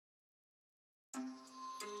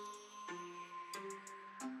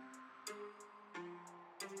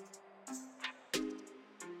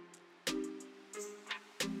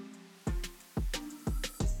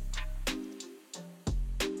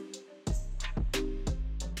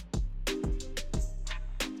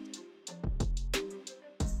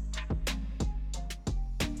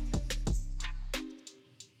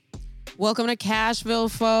Welcome to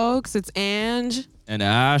Cashville, folks. It's Ange. And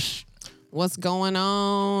Ash. What's going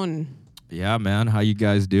on? Yeah, man. How you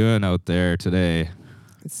guys doing out there today?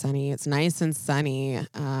 It's sunny. It's nice and sunny.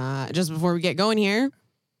 Just before we get going here.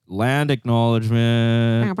 Land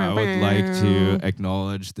acknowledgement. I would like to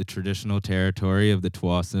acknowledge the traditional territory of the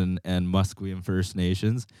Tsawwassen and Musqueam First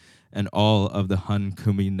Nations and all of the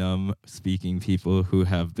Hunkuminum speaking people who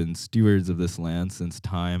have been stewards of this land since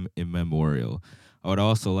time immemorial. I would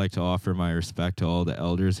also like to offer my respect to all the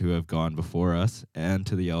elders who have gone before us and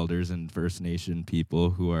to the elders and First Nation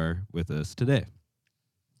people who are with us today.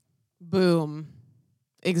 Boom.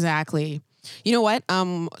 Exactly. You know what?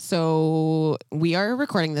 So we are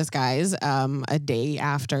recording this, guys, a day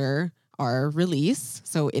after our release.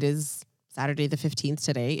 So it is Saturday the 15th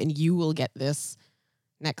today, and you will get this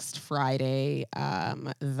next Friday,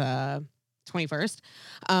 the 21st.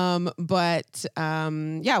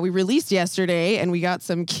 Yeah, we released yesterday and we got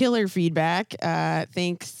some killer feedback.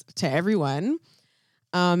 Thanks to everyone.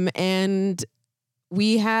 And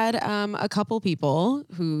we had a couple people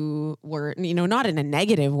who were, not in a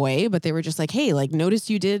negative way, but they were just like, hey, like, noticed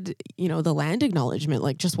you did, the land acknowledgement,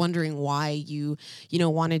 like just wondering why you,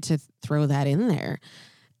 wanted to throw that in there.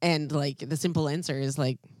 And like the simple answer is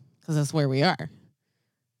like, because that's where we are.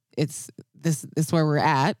 It's this where we're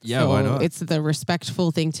at. Yeah, so why not? It's the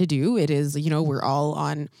respectful thing to do. It is, we're all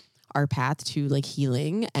on our path to like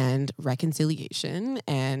healing and reconciliation.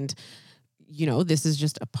 And, this is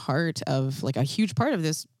just a part of like a huge part of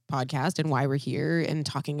this podcast, and why we're here and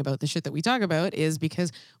talking about the shit that we talk about is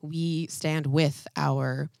because we stand with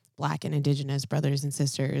our Black and Indigenous brothers and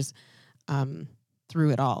sisters through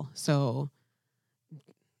it all. So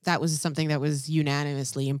that was something that was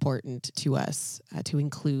unanimously important to us to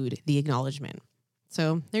include the acknowledgement.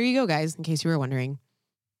 So there you go, guys, in case you were wondering.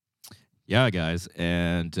 Yeah, guys.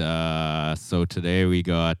 And so today we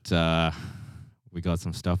got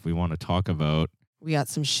some stuff we want to talk about. We got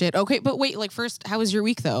some shit. Okay, but wait, like first, how was your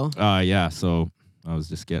week though? Yeah, so I was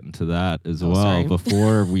just getting to that as well. Sorry.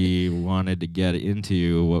 Before we wanted to get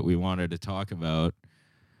into what we wanted to talk about,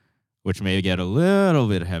 which may get a little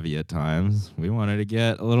bit heavy at times. We wanted to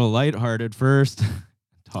get a little lighthearted first,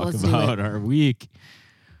 Let's about our week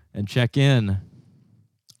and check in.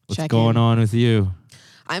 What's Check going in. on with you?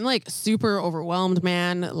 I'm like super overwhelmed,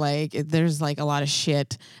 man. Like there's like a lot of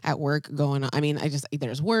shit at work going on. I mean,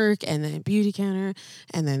 there's work and then beauty counter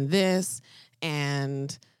and then this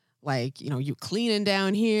and like, you cleaning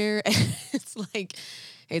down here. It's like,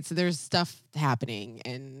 there's stuff happening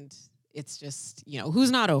and it's just,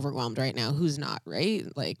 who's not overwhelmed right now? Who's not, right?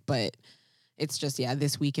 Like, but it's just,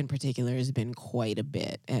 this week in particular has been quite a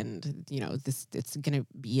bit. And, it's going to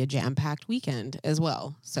be a jam-packed weekend as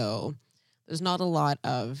well. So there's not a lot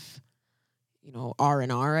of,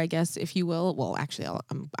 R&R, I guess, if you will. Well, actually,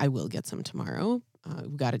 I will get some tomorrow.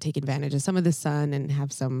 We've got to take advantage of some of the sun and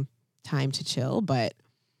have some time to chill. But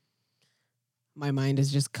my mind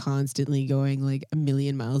is just constantly going like a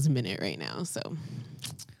million miles a minute right now. So...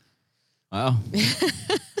 Wow.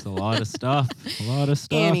 It's a lot of stuff.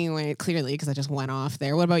 Anyway, clearly, because I just went off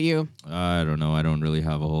there. What about you? I don't know. I don't really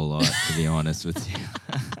have a whole lot, to be honest with you.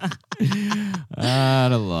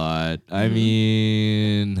 Not a lot. I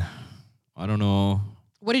mean, I don't know.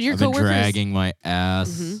 What did your I've been coworkers... dragging my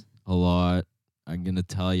ass a lot. I'm going to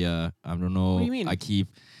tell you. I don't know. What do you mean? I keep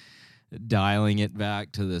dialing it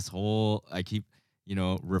back to this whole... I keep,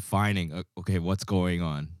 refining. Okay, what's going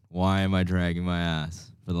on? Why am I dragging my ass?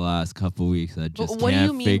 For the last couple weeks, I just what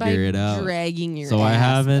can't do you mean by figure it out. Dragging your So ass, I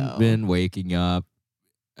haven't though? been waking up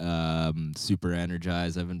super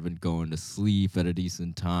energized. I haven't been going to sleep at a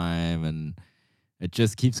decent time, and it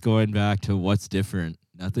just keeps going back to what's different.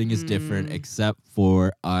 Nothing is different except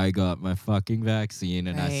for I got my fucking vaccine,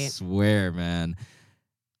 and I swear, man,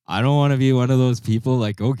 I don't want to be one of those people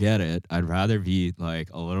like, go get it. I'd rather be like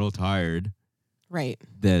a little tired, right,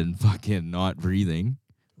 than fucking not breathing.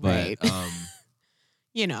 But right.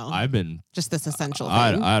 I've been just this essential thing.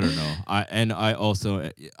 I don't know.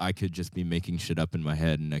 I could just be making shit up in my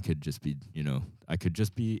head, and I could just be,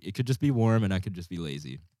 it could just be warm, and I could just be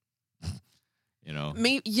lazy.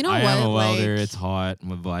 Maybe, I am a welder. It's hot.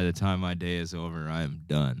 By the time my day is over, I'm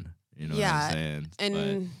done. You know what I'm saying?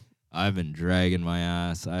 And but I've been dragging my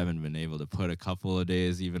ass. I haven't been able to put a couple of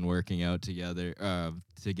days even working out together.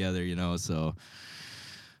 So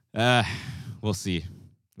we'll see.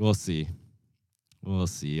 We'll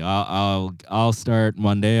see. I'll start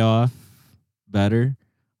Monday off better.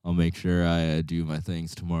 I'll make sure I do my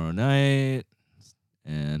things tomorrow night,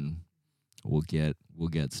 and we'll get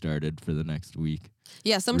started for the next week.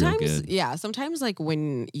 Sometimes like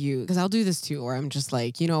when because I'll do this too, where I'm just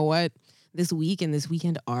like, you know what? this week and this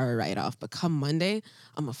weekend are a write-off, but come Monday,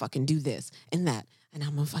 I'm gonna fucking do this and that, and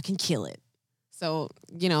I'm gonna fucking kill it. So,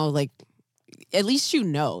 you know, like, at least you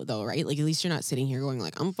know, though, right? Like, at least you're not sitting here going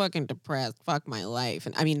like, I'm fucking depressed, fuck my life.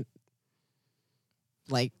 And I mean,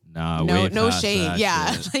 like, Nah, no, way no past shade. that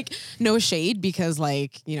Yeah. shit. Like, no shade, because,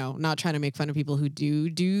 like, you know, not trying to make fun of people who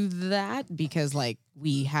do that, because, like,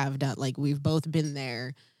 we have done, like, we've both been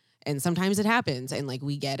there, and sometimes it happens and, like,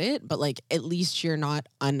 we get it, but, like, at least you're not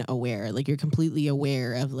unaware. Like, you're completely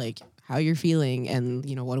aware of, like, how you're feeling. And,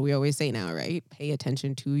 you know, what do we always say now, right? Pay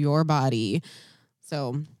attention to your body.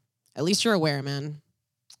 So at least you're aware, man.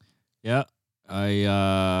 Yeah,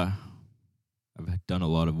 I've done a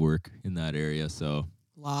lot of work in that area, so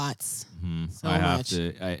Lots. So I have much.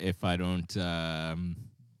 to. If I don't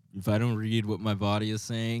read what my body is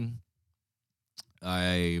saying,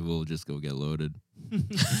 I will just go get loaded.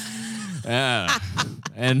 Yeah,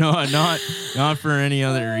 and not for any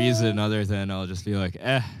other reason other than I'll just be like,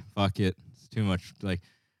 fuck it, it's too much. Like,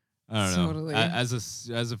 I don't Totally. know.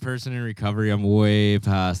 As a person in recovery, I'm way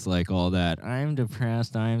past like all that. I'm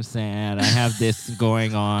depressed. I'm sad. I have this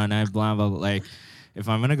going on. I blah blah blah. Like, if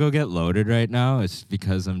I'm gonna go get loaded right now, it's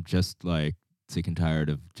because I'm just like sick and tired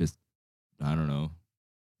of just, I don't know.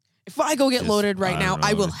 If I go get Just, loaded right I now, don't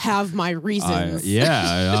I know, will it's- have my reasons.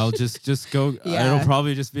 I'll just go. Yeah. It'll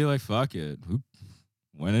probably just be like, fuck it.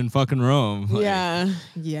 When in fucking Rome. Like, yeah.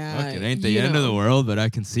 fuck, it ain't the You end of know. the world, but I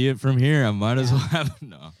can see it from here. I might as well have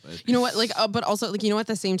no. But You know what? Like, but also, like, you know, at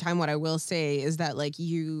the same time, what I will say is that, like,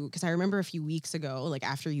 because I remember a few weeks ago, like,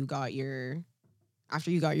 after you got your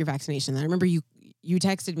vaccination, I remember you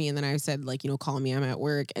texted me, and then I said, like, you know, call me, I'm at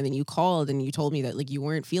work, and then you called and you told me that, like, you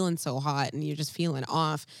weren't feeling so hot and you're just feeling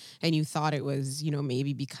off, and you thought it was, you know,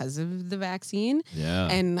 maybe because of the vaccine. yeah.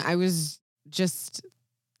 And I was just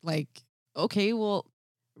like, okay, well,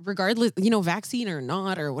 regardless, you know, vaccine or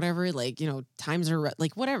not or whatever, like, you know, times are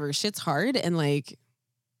like, whatever, shit's hard. And, like,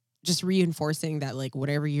 just reinforcing that, like,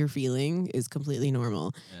 whatever you're feeling is completely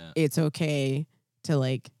normal. Yeah. It's okay to,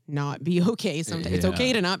 like, not be okay sometimes. It's okay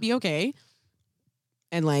Yeah. to not be okay.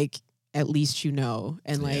 And, like, at least you know.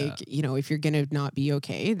 And, like, Yeah. you know, if you're gonna not be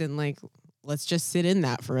okay, then, like, let's just sit in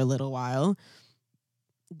that for a little while.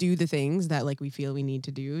 Do the things that, like, we feel we need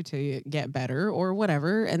to do to get better or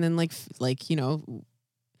whatever. And then, like, you know,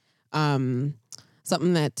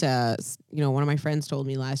 something that, you know, one of my friends told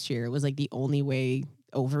me last year was, like, the only way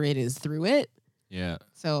over it is through it. Yeah.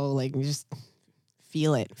 So, like, just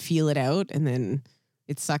feel it out. And then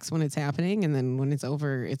it sucks when it's happening. And then when it's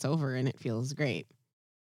over and it feels great.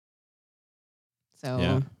 So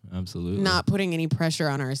Yeah. Absolutely. not putting any pressure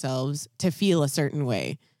on ourselves to feel a certain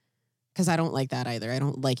way. Because I don't like that either. I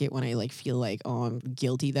don't like it when I, like, feel like, oh, I'm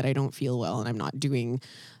guilty that I don't feel well and I'm not doing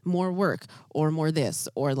more work or more this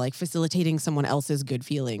or, like, facilitating someone else's good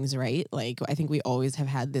feelings, right? Like, I think we always have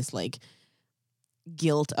had this, like,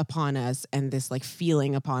 guilt upon us and this, like,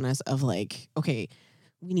 feeling upon us of, like, okay,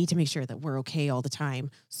 we need to make sure that we're okay all the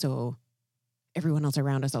time. So everyone else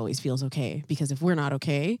around us always feels okay. Because if we're not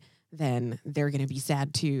okay, then they're going to be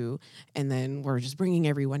sad too. And then we're just bringing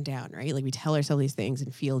everyone down, right? Like, we tell ourselves these things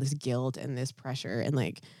and feel this guilt and this pressure. And,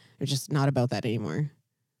 like, it's just not about that anymore.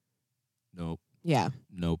 Nope. Yeah.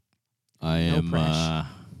 Nope. I No am press.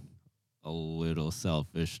 a little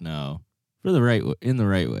selfish now, for the right in the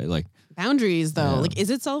right way. Like, Boundaries, though. Yeah. Like, is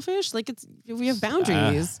it selfish? Like, we have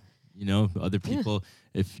boundaries. you know, other Yeah. people.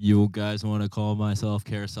 If you guys want to call my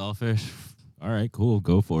self-care selfish, all right, cool,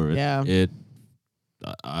 go for it. Yeah.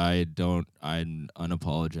 I'm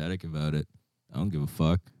unapologetic about it. I don't give a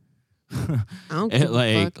fuck. I don't give a fuck.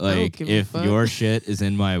 I don't Like give a if fuck. your shit is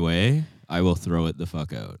in my way, I will throw it the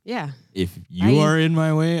fuck out. Yeah. If you I- are in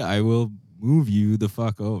my way, I will move you the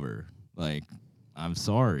fuck over. Like, I'm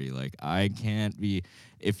sorry. Like, I can't be.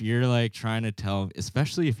 If you're, like, trying to tell,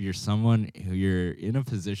 especially if you're someone who you're in a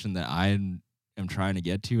position that I am trying to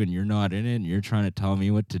get to and you're not in it and you're trying to tell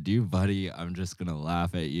me what to do, buddy, I'm just going to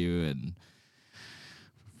laugh at you and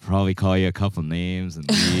probably call you a couple names and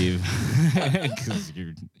leave. Because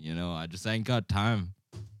I just ain't got time.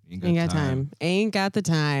 Ain't got time. Ain't got the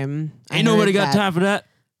time. I Ain't nobody heard got that. time for that.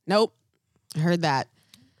 Nope. I heard that.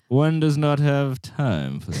 One does not have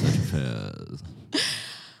time for such affairs.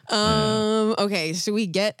 Okay, should we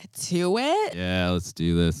get to it? Yeah, let's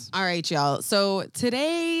do this. All right, y'all. So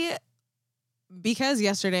today, because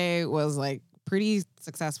yesterday was, like, pretty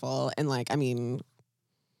successful, and, like, I mean,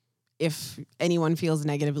 if anyone feels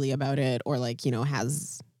negatively about it or, like, you know,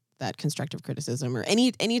 has that constructive criticism or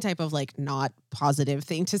any type of, like, not positive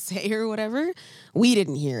thing to say or whatever, we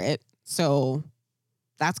didn't hear it. So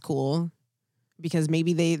that's cool, because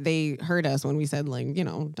maybe they heard us when we said, like, you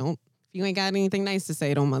know, don't you ain't got anything nice to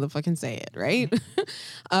say, don't motherfucking say it, right?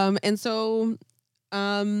 And so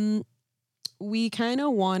we kind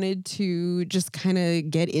of wanted to just kind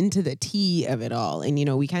of get into the tea of it all. And,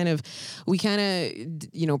 we kind of,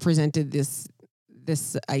 presented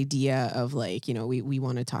this idea of like, we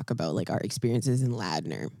want to talk about like our experiences in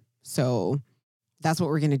Ladner. So that's what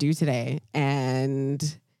we're going to do today.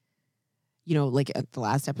 And, like at the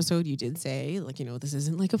last episode, you did say like, this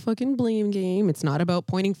isn't like a fucking blame game. It's not about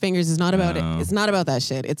pointing fingers. It's not about it. It's not about that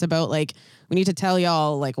shit. It's about like, we need to tell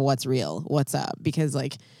y'all like what's real, what's up. Because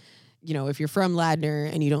like, if you're from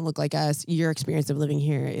Ladner and you don't look like us, your experience of living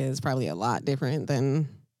here is probably a lot different than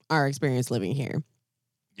our experience living here.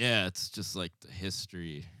 Yeah, it's just like the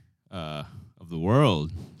history of the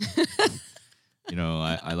world.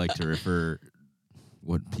 I like to refer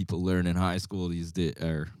what people learn in high school these days,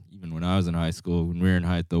 or even when I was in high school, when we were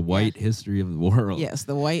in the white history of the world. Yes,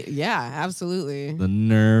 the white. Yeah, absolutely. The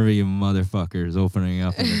nervy motherfuckers opening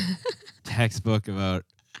up in a textbook about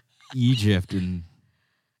Egypt, and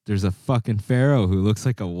there's a fucking pharaoh who looks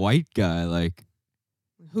like a white guy. Like,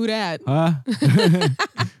 who dat? Huh?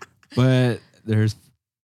 But there's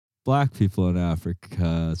black people in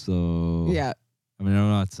Africa, so yeah. I mean, I'm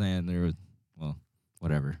not saying there was,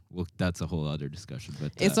 whatever. Well, that's a whole other discussion.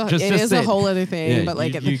 But it is a whole other thing. Yeah, but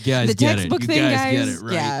like you guys the get textbook it. thing, guys. Get it,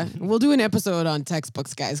 right? Yeah, we'll do an episode on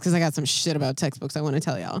textbooks, guys, because I got some shit about textbooks I want to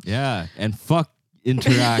tell y'all. Yeah, and fuck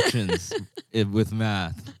interactions with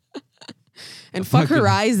math. And fuck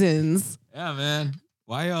horizons. Yeah, man.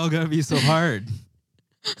 Why y'all gotta be so hard?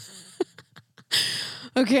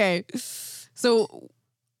 Okay, so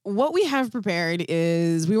what we have prepared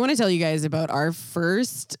is we want to tell you guys about our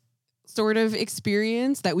first sort of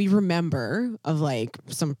experience that we remember of like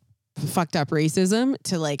some fucked up racism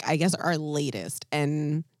to like, I guess, our latest.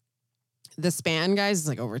 And the span, guys, is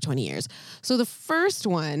like over 20 years. So the first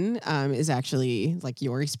one is actually like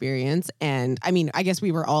your experience. And I mean, I guess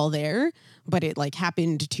we were all there, but it like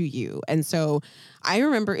happened to you. And so I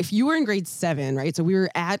remember if you were in grade 7, right? So we were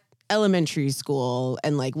at elementary school,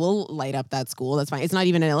 and like we'll light up that school. That's fine. It's not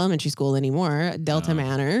even an elementary school anymore. Delta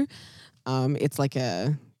Manor. It's like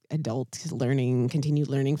a continued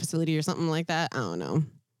learning facility or something like that. I don't know.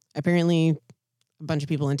 Apparently a bunch of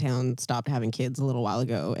people in town stopped having kids a little while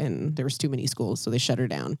ago, and there was too many schools, so they shut her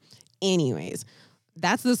down. Anyways,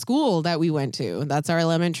 that's the school that we went to. That's our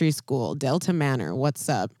elementary school, Delta Manor. What's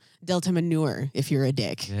up? Delta Manure, if you're a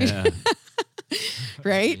dick. Yeah.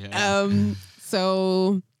 Right? Yeah.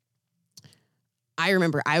 So I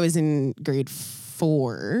remember I was in grade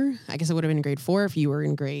 4. I guess I would have been in grade 4 if you were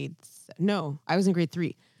in grade... No, I was in grade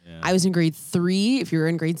 3. Yeah. I was in grade 3 if you were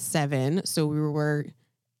in grade 7. So we were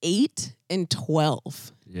 8 and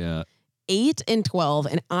 12. Yeah. 8 and 12.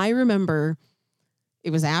 And I remember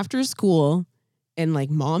it was after school, and like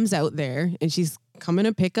mom's out there and she's coming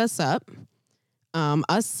to pick us up.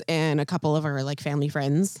 Us and a couple of our like family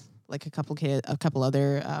friends, like a couple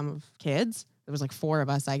other kids. There was like 4 of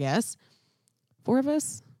us, I guess. 4 of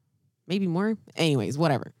us? Maybe more. Anyways,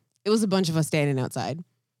 whatever. It was a bunch of us standing outside.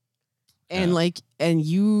 And and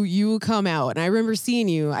you come out, and I remember seeing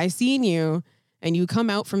you. I seen you, and you come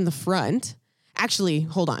out from the front. Actually,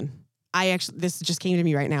 hold on. This just came to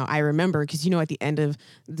me right now. I remember because at the end of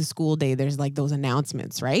the school day, there's like those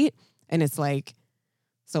announcements, right? And it's like,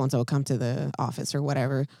 so and so come to the office or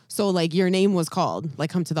whatever. So like your name was called, like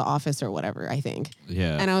come to the office or whatever. I think.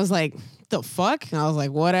 Yeah. And I was like, the fuck? And I was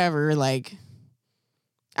like, whatever. Like,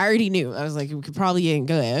 I already knew. I was like, it probably ain't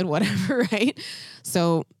good, whatever, right?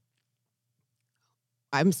 So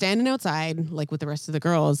I'm standing outside, like with the rest of the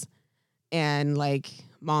girls, and like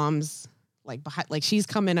mom's like behind, like she's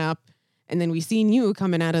coming up, and then we seen you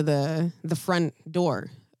coming out of the front door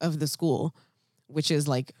of the school, which is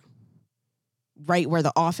like right where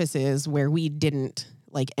the office is, where we didn't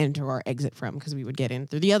like enter or exit from because we would get in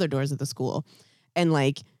through the other doors of the school. And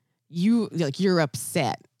like you're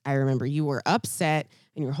upset. I remember you were upset,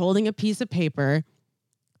 and you're holding a piece of paper,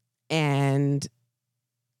 and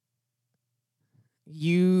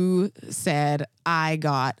you said, I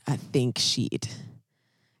got a think sheet.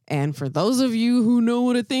 And for those of you who know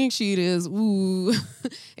what a think sheet is, ooh,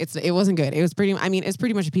 it wasn't good. It's pretty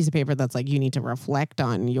much a piece of paper that's like, you need to reflect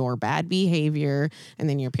on your bad behavior, and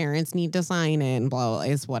then your parents need to sign in, blah, blah,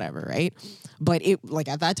 blah. It's whatever, right? But it, like,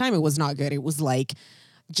 at that time, it was not good. It was like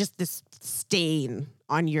just this stain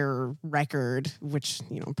on your record, which,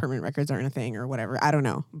 permanent records aren't a thing or whatever. I don't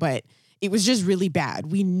know. But it was just really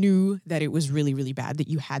bad. We knew that it was really, really bad that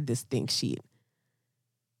you had this think sheet.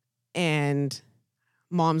 And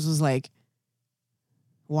mom's was like,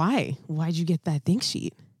 why? Why'd you get that think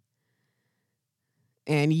sheet?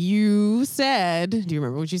 And you said, do you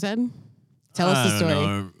remember what you said? Tell us the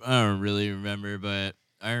story. I don't really remember, but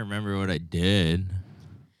I remember what I did.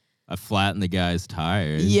 I flattened the guy's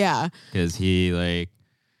tires. Yeah. Because he, like,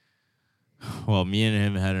 well, me and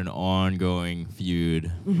him had an ongoing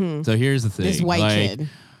feud. Mm-hmm. So here's the thing. This white kid.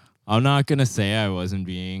 I'm not going to say I wasn't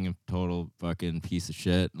being a total fucking piece of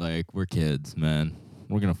shit. Like, we're kids, man.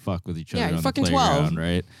 We're going to fuck with each other on the fucking playground, 12.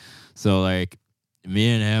 right? So, like,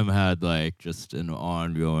 me and him had, like, just an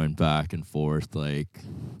ongoing back and forth. Like,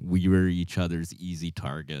 we were each other's easy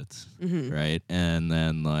targets, right? And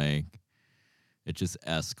then, like, it just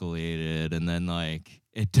escalated. And then, like,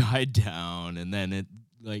 it died down. And then it,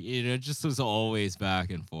 like, it just was always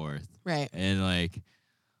back and forth. Right. And, like,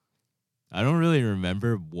 I don't really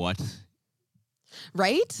remember what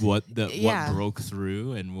what broke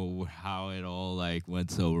through and how it all like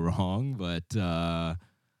went so wrong, but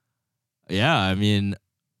yeah, I mean,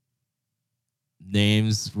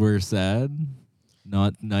 names were said,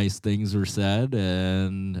 not nice things were said,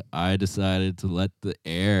 and I decided to let the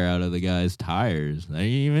air out of the guy's tires. I didn't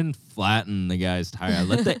even flatten the guy's tire. I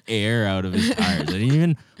let the air out of his tires. I didn't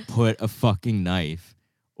even put a fucking knife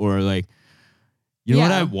or like, you know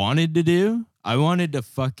what I wanted to do? I wanted to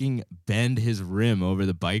fucking bend his rim over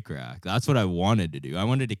the bike rack. That's what I wanted to do. I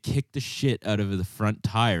wanted to kick the shit out of the front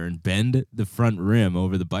tire and bend the front rim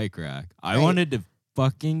over the bike rack. I wanted to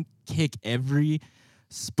fucking kick every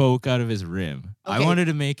spoke out of his rim. Okay. I wanted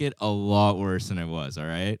to make it a lot worse than it was, all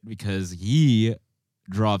right? Because he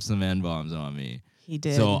dropped some N-bombs on me. He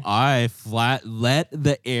did. So I let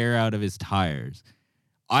the air out of his tires.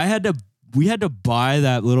 We had to buy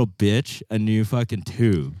that little bitch a new fucking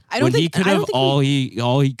tube. He could have all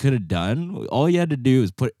he could have done. All he had to do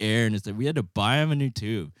was put air in his. We had to buy him a new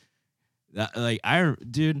tube.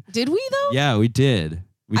 Dude. Did we though? Yeah, we did.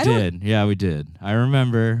 Yeah, we did. I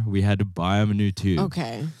remember we had to buy him a new tube.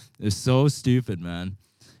 Okay. It was so stupid, man.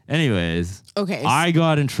 Anyways, okay, I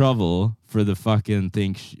got in trouble for the fucking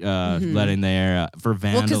thing, letting the air out, for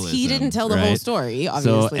vandalism. Well, because he didn't tell the whole story,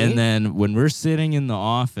 obviously. So, and then when we're sitting in the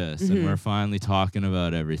office and we're finally talking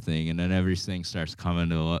about everything, and then everything starts coming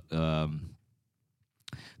to,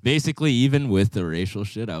 basically, even with the racial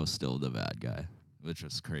shit, I was still the bad guy, which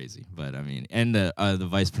was crazy. But I mean, and the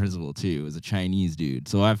vice principal too was a Chinese dude.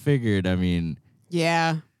 So I figured, I mean,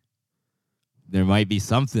 yeah, there might be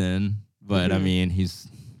something, but I mean, he's.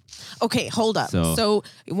 Okay, hold up. So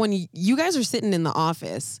when you guys are sitting in the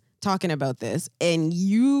office talking about this, and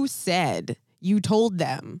you told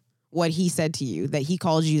them what he said to you, that he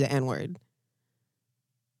called you the N-word.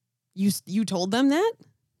 You told them that?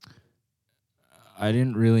 I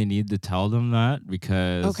didn't really need to tell them that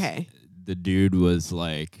because the dude was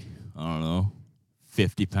like, I don't know,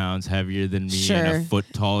 50 pounds heavier than me and a foot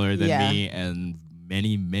taller than me and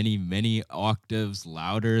many, many, many octaves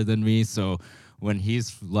louder than me. So when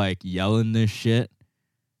he's like yelling this shit,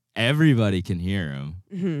 everybody can hear him.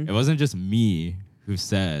 Mm-hmm. It wasn't just me who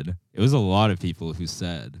said, it was a lot of people who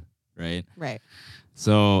said, right? Right.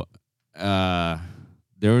 So there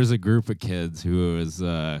was a group of kids who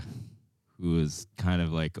was kind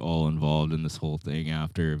of like all involved in this whole thing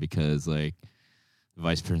after, because like the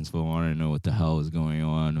vice principal wanted to know what the hell was going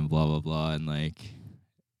on and blah, blah, blah. And like,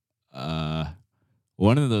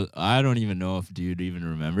 one of the, I don't even know if dude even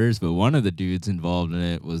remembers, but one of the dudes involved in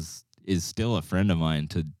it is still a friend of mine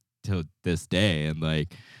to this day. And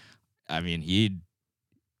like, I mean, he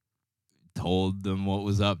told them what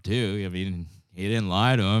was up too. I mean, he didn't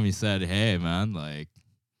lie to him. He said, hey man, like,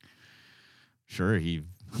 sure, he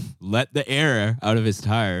let the air out of his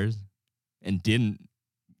tires and didn't,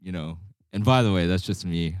 and by the way, that's just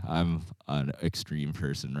me. I'm an extreme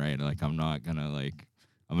person, right? Like, I'm not gonna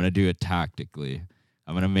I'm gonna do it tactically.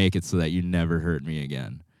 I'm going to make it so that you never hurt me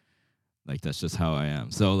again. Like, that's just how I am.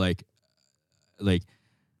 So, I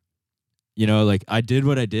did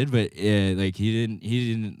what I did, but like, he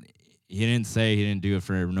didn't say he didn't do it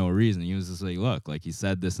for no reason. He was just like, look, like, he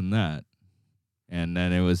said this and that. And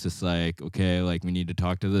then it was just like, okay, like, we need to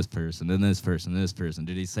talk to this person and this person, this person.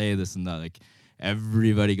 Did he say this and that? Like,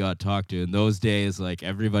 everybody got talked to. In those days, like,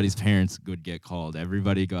 everybody's parents would get called.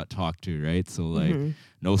 Everybody got talked to, right? So, like,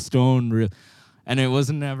 no stone and it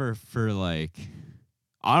wasn't never for like,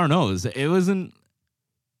 I don't know. It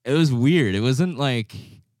was weird. It wasn't like,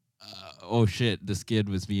 oh shit, this kid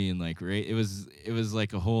was being like, right. It was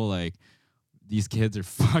like a whole, like, these kids are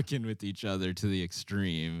fucking with each other to the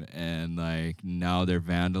extreme. And like, now they're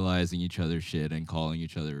vandalizing each other's shit and calling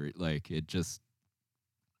each other, like, it just,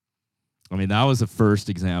 I mean, that was the first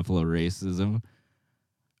example of racism.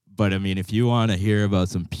 But I mean, if you want to hear about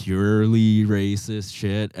some purely racist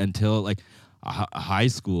shit until like, high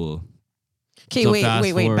school. Okay, So wait, fast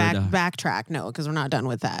wait, wait. forward, Backtrack. No, because we're not done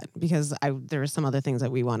with that. Because there are some other things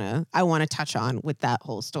that I want to touch on with that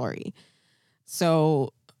whole story.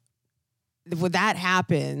 So when that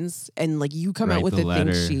happens, and like you come out Write with the the think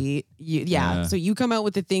letter. sheet, Yeah. So you come out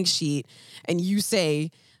with the think sheet, and you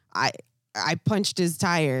say, I punched his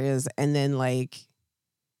tires, and then like,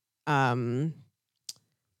 mom's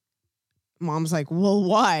like, well,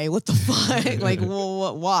 why? What the fuck? Like,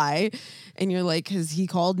 well, why? And you're like, because he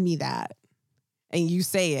called me that. And you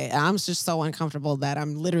say it. And I'm just so uncomfortable that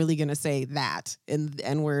I'm literally going to say that in the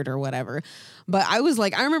N-word or whatever. But I was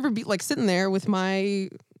like, I remember like sitting there with my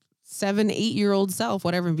 7-8-year-old self,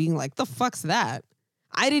 whatever, and being like, the fuck's that?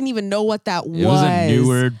 I didn't even know what that was. It was a new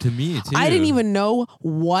word to me, too. I didn't even know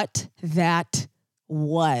what that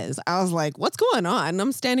was. I was like, what's going on? And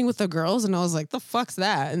I'm standing with the girls and I was like, the fuck's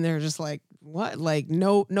that? And they're just like, what? Like,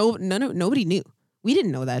 nobody knew. We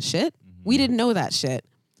didn't know that shit. We didn't know that shit.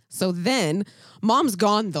 So then mom's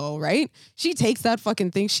gone though, right? She takes that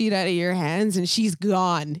fucking think sheet out of your hands and she's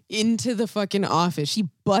gone into the fucking office. She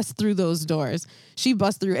busts through those doors. She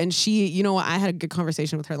busts through and you know what? I had a good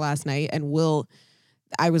conversation with her last night and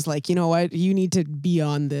I was like, you know what? You need to be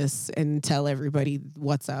on this and tell everybody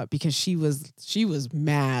what's up because she was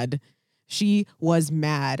mad. She was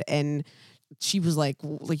mad and she was like,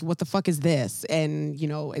 what the fuck is this? And, you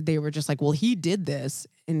know, they were just like, well, he did this.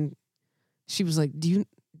 And she was like, did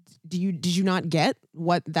you not get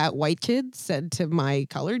what that white kid said to my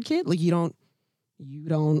colored kid? Like, you don't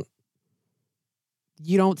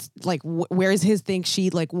like, where's his think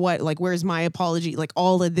sheet? Like, what, like, where's my apology? Like,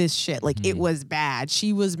 all of this shit. Like, it was bad.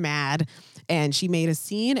 She was mad and she made a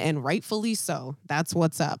scene and rightfully so. That's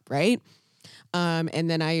what's up. Right. And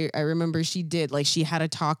then I remember she had a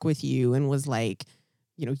talk with you and was like,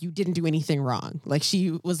 you know, you didn't do anything wrong. Like,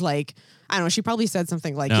 she was like, I don't know. She probably said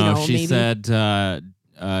something like, no, you know, she maybe said,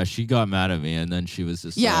 she got mad at me and then she was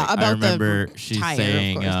just like, about I remember the she's tire,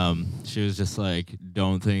 saying, she was just like,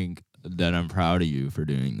 don't think that I'm proud of you for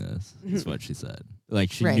doing this. That's what she said.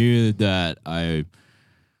 Like, she knew that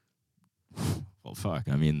well, fuck.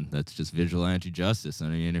 I mean, that's just vigilante justice. I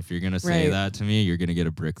mean, if you're going to say that to me, you're going to get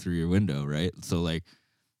a brick through your window, right? So, like,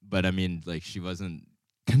 but I mean, like, she wasn't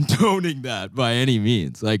condoning that by any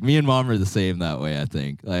means. Like, me and mom are the same that way, I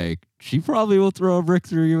think. Like, she probably will throw a brick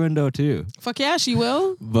through your window, too. Fuck yeah, she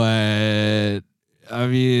will. But I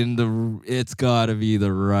mean, it's got to be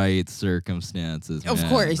the right circumstances, man, of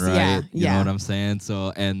course, right? You know what I'm saying?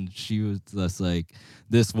 So, and she was just like,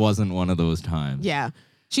 this wasn't one of those times. Yeah.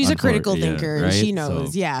 She's a critical thinker and right? she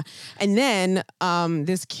knows. So, yeah. And then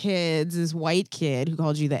this white kid who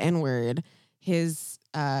called you the N-word, his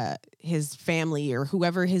family or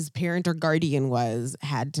whoever his parent or guardian was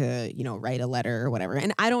had to, you know, write a letter or whatever.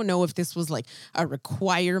 And I don't know if this was like a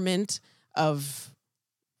requirement of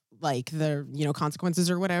like the, you know, consequences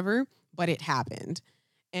or whatever, but it happened.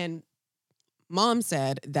 And mom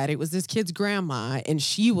said that it was this kid's grandma and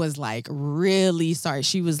she was like really sorry.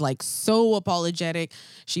 She was like so apologetic.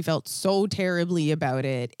 She felt so terribly about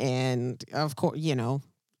it. And of course, you know,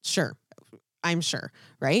 sure, I'm sure,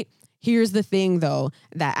 right? Here's the thing though,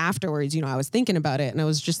 that afterwards, you know, I was thinking about it and I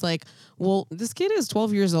was just like, well, this kid is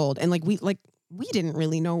 12 years old and we didn't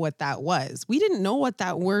really know what that was. We didn't know what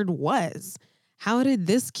that word was. How did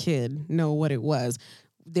this kid know what it was?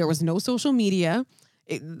 There was no social media.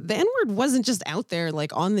 The N-word wasn't just out there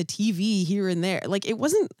like on the TV here and there. Like it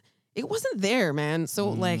wasn't there, man. So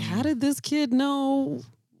like, how did this kid know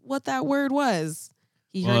what that word was?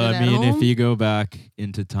 He heard it at home? if you go back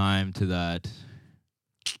into time to that,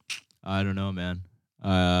 I don't know, man.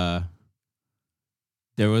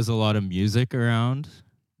 There was a lot of music around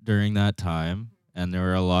during that time, and there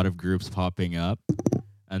were a lot of groups popping up,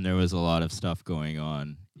 and there was a lot of stuff going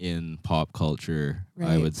on in pop culture,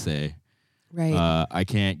 I would say. Right. I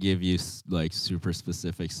can't give you like super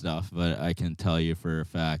specific stuff, but I can tell you for a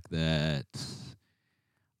fact that,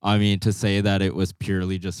 I mean, to say that it was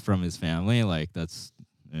purely just from his family, like that's,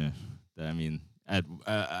 I mean,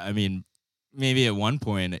 maybe at one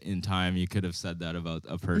point in time you could have said that about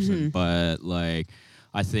a person, but like,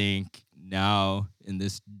 I think now in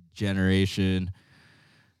this generation,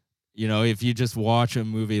 you know, if you just watch a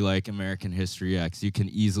movie like American History X, you can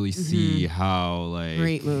easily see how like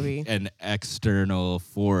great movie, an external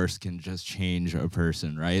force can just change a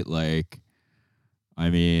person, right? Like, I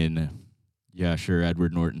mean, yeah, sure,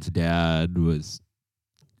 Edward Norton's dad was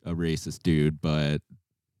a racist dude, but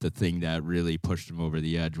the thing that really pushed him over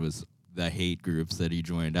the edge was the hate groups that he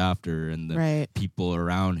joined after and the people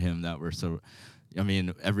around him that were so... I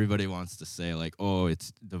mean, everybody wants to say like, "Oh,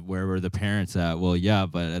 it's where were the parents at?" Well, yeah,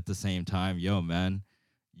 but at the same time, yo, man,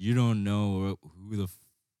 you don't know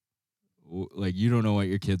like you don't know what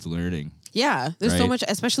your kid's learning. Yeah, there's so Right. much,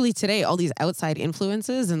 especially today, all these outside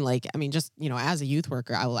influences. And like, I mean, just, you know, as a youth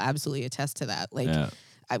worker, I will absolutely attest to that. Like, Yeah.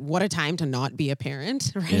 what a time to not be a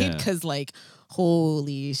parent, right? Yeah. Because like,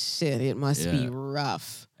 holy shit, it must be Yeah.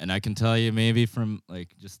 rough. And I can tell you maybe from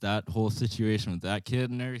like just that whole situation with that kid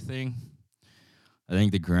and everything, I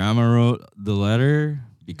think the grandma wrote the letter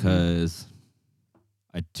because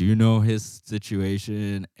I do know his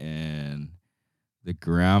situation, and the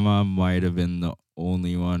grandma might have been the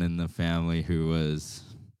only one in the family who was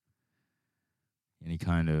any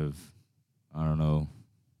kind of, I don't know,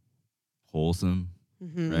 wholesome,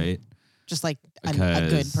 Mhm. right? Just like a good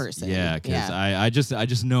Because person. yeah, because I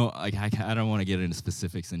just know like I don't want to get into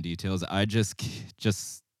specifics and details. I just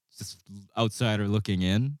outsider looking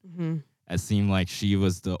in, Mhm. it seemed like she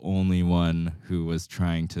was the only one who was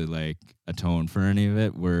trying to like atone for any of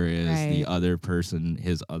it, whereas the Right. other person,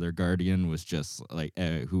 his other guardian, was just like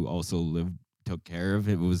who also took care of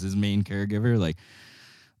it, was his main caregiver. Like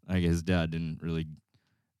his dad didn't really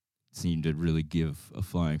seem to really give a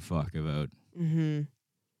flying fuck about Mhm.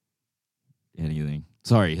 anything.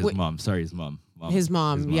 Sorry, his Wait, mom. Sorry, his mom. his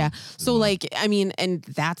mom, yeah. His So mom. like, I mean, and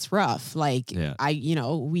that's rough. Like, Yeah. you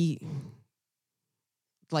know, we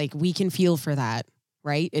can feel for that,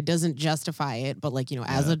 right? It doesn't justify it, but like, you know,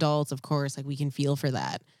 as Yeah. adults, of course, like we can feel for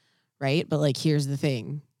that, right? But like, here's the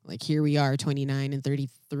thing. Like, here we are, 29 and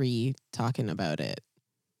 33, talking about it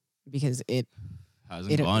because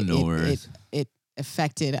Hasn't gone nowhere. it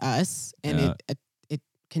affected us, and Yeah. it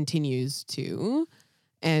continues to.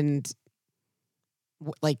 And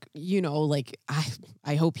like, you know, like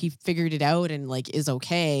I hope he figured it out and like is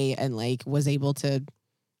okay and like was able to,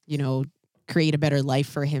 you know, create a better life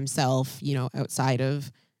for himself, you know, outside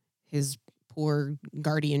of his poor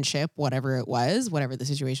guardianship, whatever it was, whatever the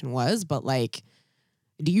situation was. But like,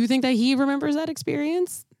 do you think that he remembers that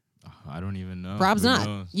experience? I don't even know. Prob's Who not.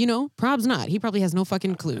 knows? You know, prob's not. He probably has no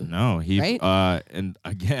fucking clue. No, he Right? and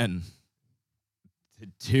again, the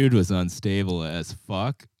dude was unstable as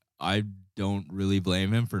fuck. I don't really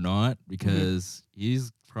blame him for not, because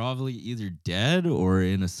he's probably either dead or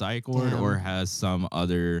in a psych ward or Damn. has some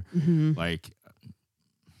other Mm-hmm. like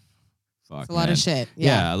fuck, It's a lot man. of shit.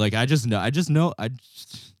 Yeah, like I just know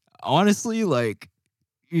honestly, like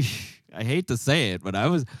I hate to say it, but I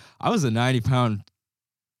was a 90-pound,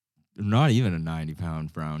 not even a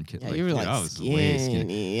 90-pound brown kid. Yeah, Like, you were dude, like I was way skinny.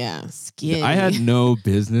 skinny. Yeah, skinny. I had no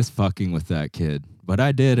business fucking with that kid, but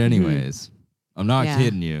I did anyways. I'm not Yeah.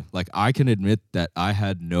 kidding you. Like, I can admit that I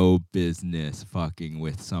had no business fucking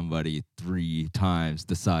with somebody 3 times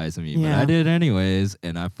the size of me, but Yeah. I did anyways,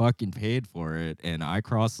 and I fucking paid for it. And I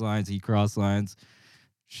crossed lines, he crossed lines.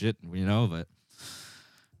 Shit, you know, but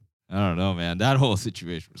I don't know, man. That whole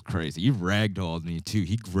situation was crazy. He ragdolled me too.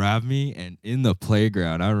 He grabbed me, and in the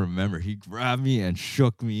playground, I remember he grabbed me and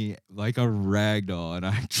shook me like a ragdoll, and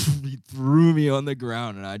he threw me on the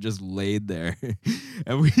ground, and I just laid there,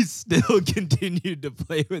 and we still continued to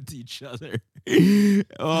play with each other.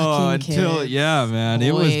 Oh, Fucking until kids, yeah, man,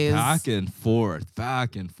 it was boys. back and forth,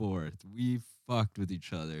 back and forth. We fucked with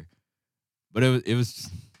each other, but it was.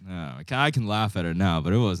 No, I can laugh at it now,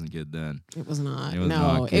 but it wasn't good then. It was not. It was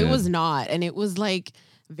No, not it good. was not. And it was like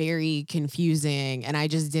very confusing. And I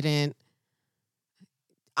just didn't,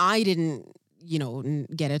 you know,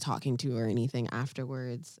 get a talking to or anything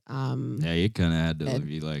afterwards. Yeah, you kind of had to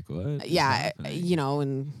be like, what? is Yeah, happening? you know,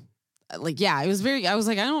 and like, yeah, it was very, I was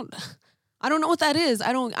like, I don't know what that is.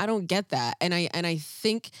 I don't get that. And I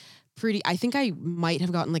think I might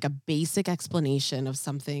have gotten like a basic explanation of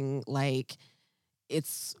something like,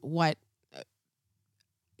 it's what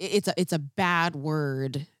it's a bad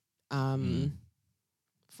word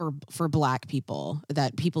for black people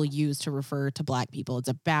that people use to refer to black people. It's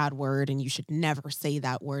a bad word and you should never say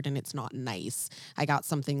that word and it's not nice. I got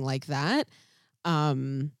something like that.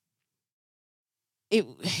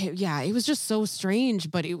 It was just so strange,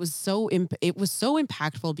 but it was so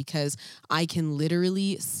impactful because I can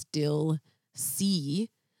literally still see,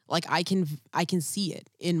 like I can see it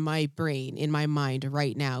in my brain, in my mind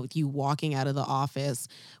right now, with you walking out of the office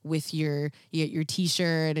with your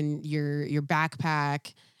t-shirt and your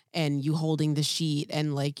backpack and you holding the sheet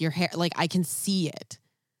and like your hair, like I can see it.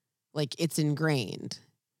 Like it's ingrained.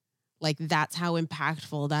 Like that's how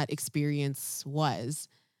impactful that experience was.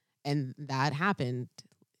 And that happened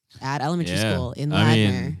at elementary school in Ladner. I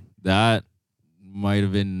mean, that might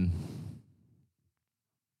have been.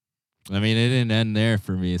 I mean, it didn't end there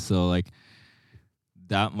for me, so like,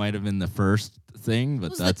 that might have been the first thing,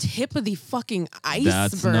 but that's the tip of the fucking iceberg.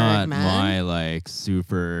 That's not man. my like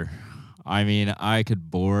super. I mean, I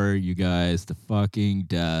could bore you guys to fucking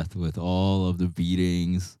death with all of the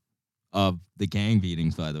beatings of the gang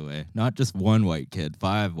beatings, by the way. Not just one white kid,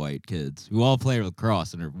 5 white kids who all play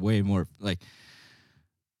lacrosse and are way more like,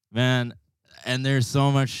 man. And there's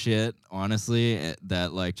so much shit, honestly,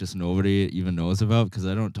 that like just nobody even knows about because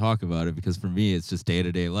I don't talk about it because for me it's just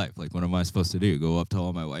day-to-day life. Like, what am I supposed to do? Go up to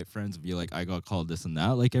all my white friends and be like, I got called this and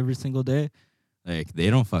that like every single day? Like,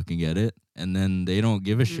 they don't fucking get it, and then they don't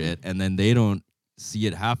give a shit, and then they don't see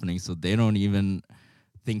it happening, so they don't even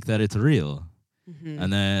think that it's real.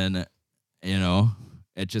 And then, you know,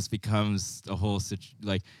 it just becomes a whole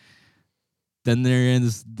like. Then there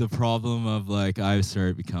is the problem of like I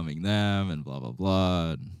start becoming them and blah blah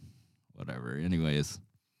blah and whatever. Anyways,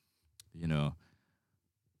 you know,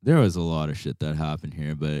 there was a lot of shit that happened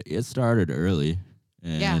here, but it started early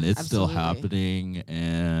and it's still happening.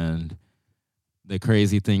 And the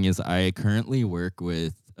crazy thing is, I currently work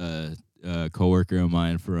with a coworker of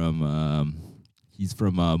mine from he's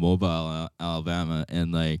from Mobile, Alabama,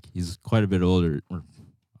 and like he's quite a bit older. Or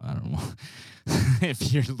I don't know.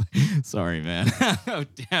 If you're sorry, man. Oh,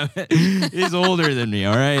 damn it. He's older than me,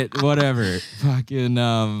 all right? Whatever. Fucking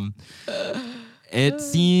it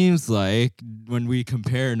seems like when we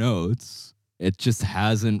compare notes, it just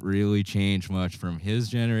hasn't really changed much from his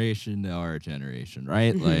generation to our generation,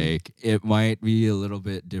 right? Like, it might be a little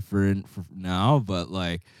bit different now, but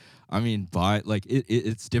like, I mean,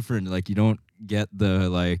 it's different. Like, you don't get the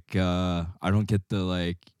like I don't get the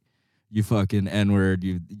like you fucking N-word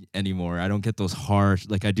you anymore. I don't get those harsh,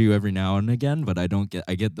 like I do every now and again, but I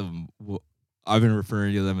get them. I've been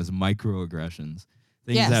referring to them as microaggressions.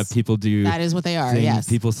 Things that people do. That is what they are, yes.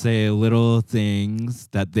 People say little things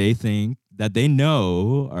that they think, that they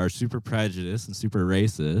know are super prejudiced and super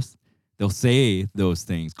racist. They'll say those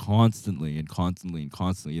things constantly and constantly and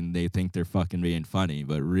constantly, and they think they're fucking being funny,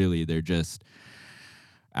 but really they're just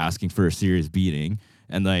asking for a serious beating.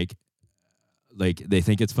 And like they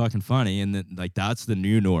think it's fucking funny, and then like that's the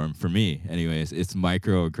new norm for me. Anyways, it's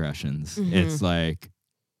microaggressions. It's like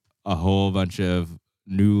a whole bunch of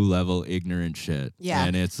new level ignorant shit. Yeah.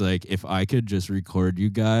 And it's like, if I could just record you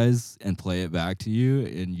guys and play it back to you,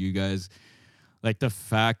 and you guys, like the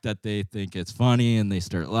fact that they think it's funny and they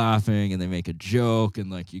start laughing and they make a joke and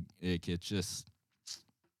like it's just,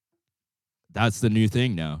 that's the new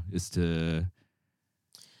thing now, is to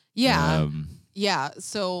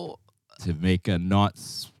so to make a not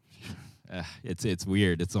it's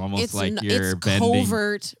weird. It's almost like you're it's bending.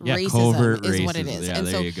 Covert racism covert is racism. what it is. Yeah, and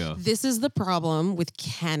there so you go. This is the problem with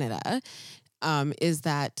Canada, is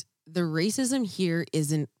that the racism here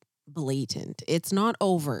isn't blatant. It's not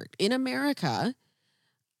overt. In America,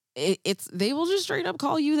 it's they will just straight up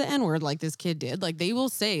call you the N-word, like this kid did. Like, they will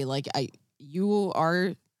say, like, you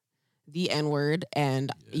are the N-word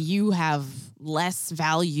and you have less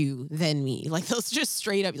value than me. Like, those just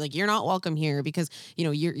straight up, like, you're not welcome here because, you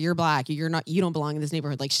know, you're black, you don't belong in this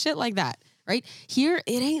neighborhood. Like, shit like that. Right? Here,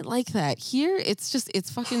 it ain't like that. Here,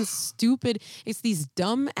 it's fucking stupid. It's these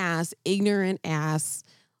dumb ass, ignorant ass,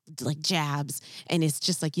 like, jabs. And it's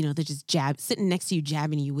just like, you know, they're just sitting next to you,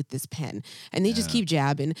 jabbing you with this pen. And they just keep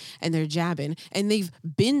jabbing and they're jabbing. And they've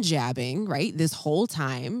been jabbing, right, this whole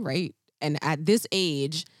time, right? And at this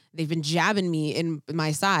age, they've been jabbing me in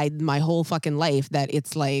my side my whole fucking life, that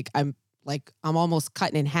it's like I'm almost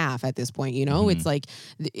cutting in half at this point, you know? It's like,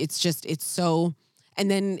 it's so,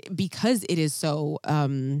 and then because it is so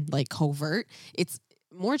like covert, it's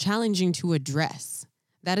more challenging to address.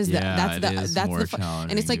 That is that's the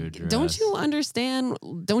and it's like, don't you understand?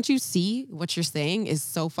 Don't you see what you're saying is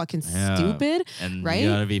so fucking stupid? And right? You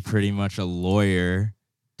gotta be pretty much a lawyer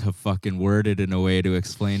to fucking word it in a way to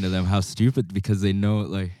explain to them how stupid, because they know it.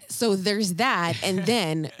 Like, so there's that. And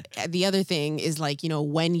then the other thing is, like, you know,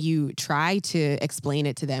 when you try to explain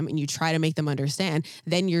it to them and you try to make them understand,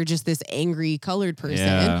 then you're just this angry colored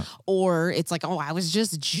person, or it's like, oh, I was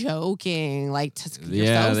just joking. Like, you're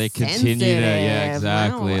so they sensitive. continue to,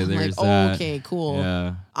 exactly. Wow. There's like, that. Okay, cool.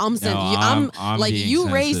 Yeah. I'm like, you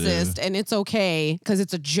racist and it's okay because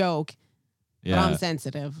it's a joke. Yeah. But I'm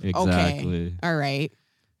sensitive. Exactly. Okay. All right.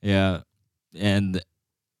 Yeah, and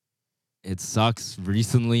it sucks.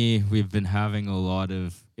 Recently, we've been having a lot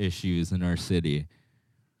of issues in our city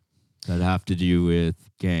that have to do with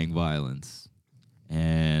gang violence.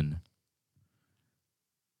 And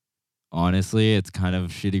honestly, it's kind of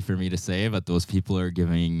shitty for me to say, but those people are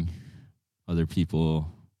giving other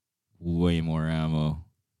people way more ammo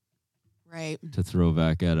to throw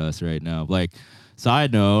back at us right now. Like,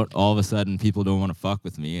 side note, all of a sudden people don't want to fuck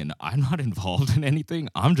with me, and I'm not involved in anything.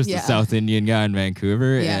 I'm just a South Indian guy in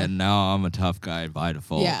Vancouver, and now I'm a tough guy by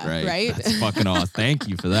default, right? That's fucking awesome. Thank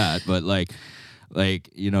you for that. But like,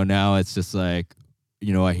 you know, now it's just like,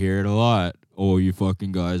 I hear it a lot. Oh, you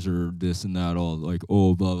fucking guys are this and that, all like,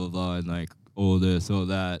 oh, blah, blah, blah, and like, oh, this, oh,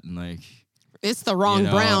 that, and like, It's the wrong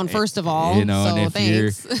brown, first of all. and So if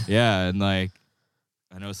thanks. yeah, and like,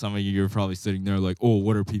 I know some of you're probably sitting there like, oh,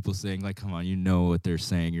 what are people saying? Like, come on, you know what they're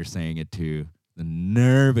saying. You're saying it too. The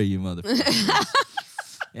nerve of you motherfuckers.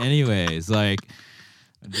 Anyways, like,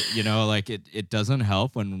 like it doesn't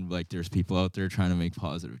help when like there's people out there trying to make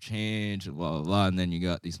positive change and blah, blah, blah. And then you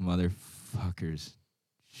got these motherfuckers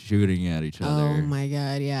shooting at each other. Oh my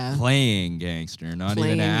God, yeah. Playing gangster, not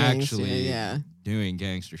Playing even gangster, actually yeah. doing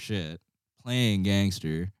gangster shit. Playing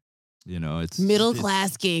gangster. It's middle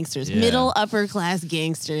class gangsters, yeah. middle upper class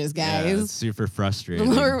gangsters, guys. Yeah, it's super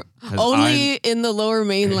frustrating. Only in the lower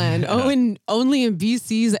mainland. Only in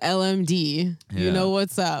BC's LMD. Yeah. You know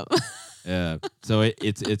what's up. Yeah. So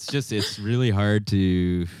it's really hard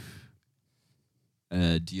to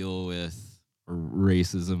deal with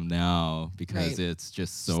racism now because it's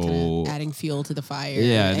just so adding fuel to the fire.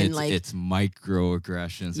 Yeah, and it's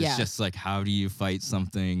microaggressions. Yeah. It's just like, how do you fight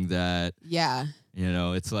something that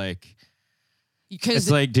it's like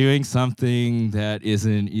it's like doing something that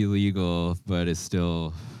isn't illegal but it's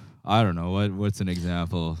still, I don't know, what's an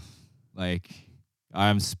example? Like,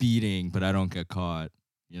 I'm speeding but I don't get caught,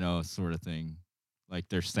 sort of thing. Like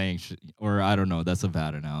they're saying or I don't know, that's a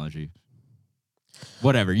bad analogy.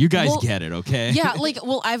 Whatever, you guys get it, okay? Yeah,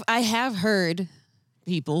 I have heard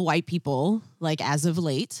white people, like as of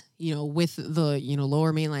late, with the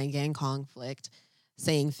lower mainland gang conflict,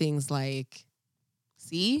 saying things like,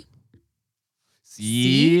 see?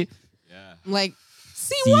 Yeah. Like,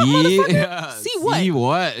 see what, motherfucker? Yeah. See what? See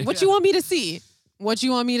what? What you want me to see? What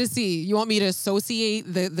you want me to see? You want me to associate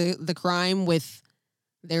the crime with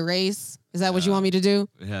their race? Is that what you want me to do?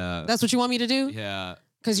 Yeah. That's what you want me to do? Yeah.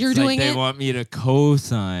 Because you're doing they it. want me to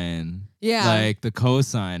co-sign. Yeah. Like the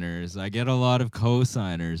co-signers. I get a lot of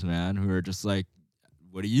co-signers, man, who are just like,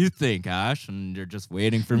 what do you think, Ash? And you're just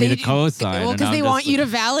waiting for me to co-sign. Well, because they want you to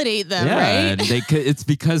validate them, right? And it's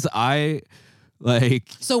because I like.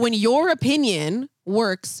 So when your opinion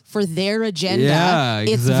works for their agenda,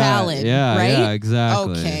 it's valid, right? Yeah,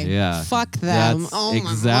 exactly. Okay. Yeah. Fuck them. That's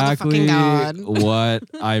exactly my God. What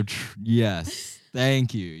yes.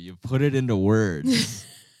 Thank you. You put it into words.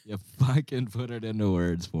 You fucking put it into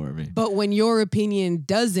words for me. But when your opinion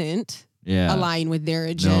doesn't align with their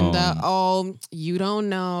agenda, you don't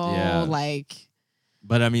know. Yeah. Like,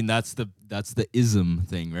 but I mean, that's the ism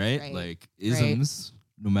thing, right? Like isms,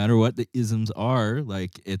 no matter what the isms are,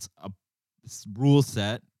 like it's a rule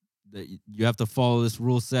set that you have to follow. This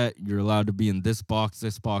rule set, you're allowed to be in this box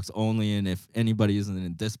only, and if anybody isn't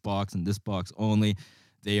in this box and this box only,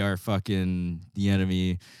 they are fucking the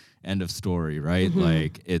enemy. End of story, right? Mm-hmm.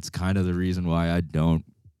 Like, it's kind of the reason why I don't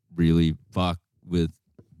really fuck with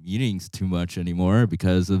meetings too much anymore,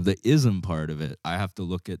 because of the ism part of it. I have to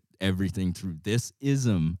look at everything through this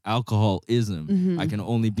ism, alcoholism. Mm-hmm. I can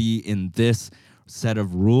only be in this set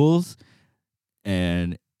of rules,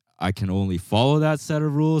 and I can only follow that set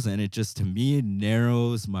of rules, and it just, to me,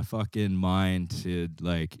 narrows my fucking mind to,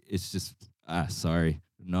 like, it's just, sorry,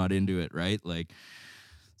 I'm not into it, right? Like,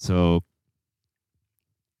 so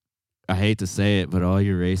I hate to say it, but all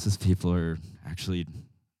your racist people are actually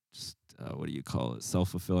just, what do you call it?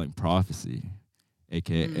 Self-fulfilling prophecy,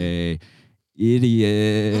 AKA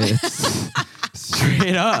idiots.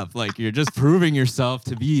 Straight up. Like, you're just proving yourself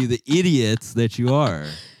to be the idiots that you are.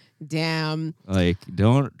 Damn. Like,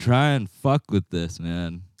 don't try and fuck with this,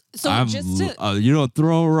 man. So you don't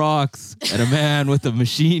throw rocks at a man with a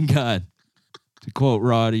machine gun, to quote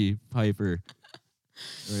Roddy Piper.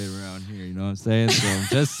 Right around here, you know what I'm saying? So I'm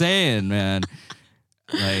just saying, man.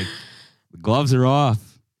 Like, the gloves are off.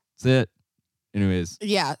 That's it. Anyways.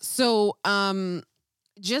 Yeah. So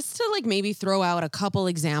just to like maybe throw out a couple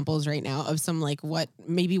examples right now of some like what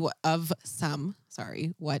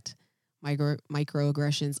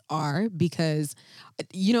microaggressions are, because it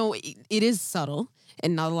is subtle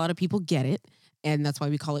and not a lot of people get it, and that's why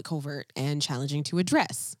we call it covert and challenging to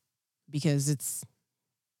address, because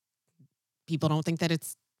people don't think that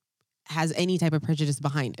it's has any type of prejudice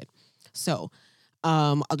behind it. So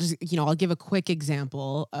I'll just, I'll give a quick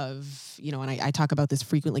example of, and I talk about this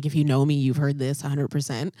frequently. Like, if you know me, you've heard this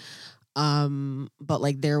 100%. But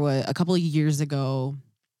like, there was a couple of years ago,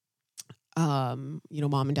 mom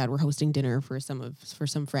and dad were hosting dinner for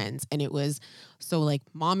some friends, and it was, so like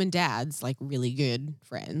mom and dad's like really good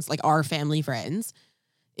friends, like our family friends.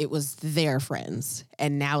 It was their friends,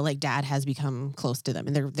 and now like dad has become close to them,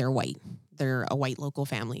 and they're white. They're a white local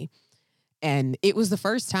family. And it was the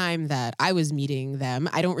first time that I was meeting them.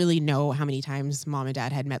 I don't really know how many times mom and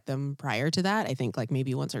dad had met them prior to that. I think like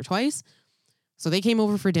maybe once or twice. So they came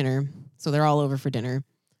over for dinner. So they're all over for dinner.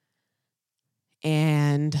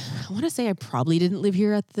 And I want to say I probably didn't live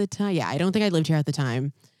here at the time. Yeah, I don't think I lived here at the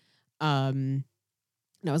time. And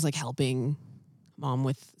I was like helping mom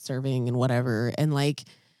with serving and whatever. And like,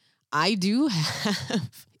 I do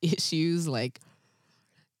have issues like,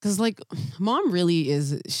 because like mom really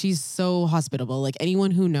she's so hospitable. Like anyone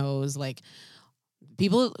who knows, like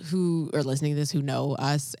people who are listening to this who know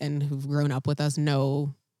us and who've grown up with us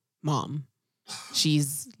know mom.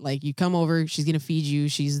 She's like, you come over, she's gonna feed you.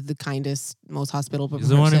 She's the kindest, most hospitable She's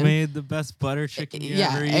person. the one who made the best butter chicken you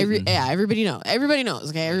ever eaten. Everybody knows. Everybody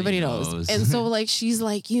knows. Okay, everybody knows. And so like, she's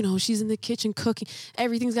like, she's in the kitchen cooking.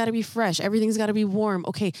 Everything's got to be fresh. Everything's got to be warm.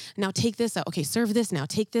 Okay, now take this out. Okay, serve this now.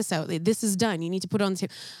 Take this out. This is done. You need to put it on the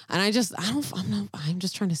table. And I'm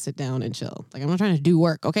just trying to sit down and chill. Like I'm not trying to do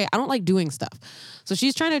work. Okay, I don't like doing stuff. So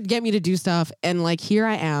she's trying to get me to do stuff, and like here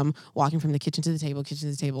I am walking from the kitchen to the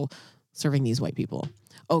table. Serving these white people.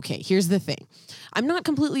 Okay, here's the thing. I'm not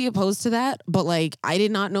completely opposed to that, but like I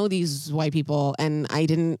did not know these white people, and I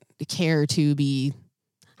didn't care to be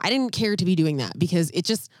doing that because I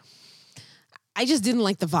just didn't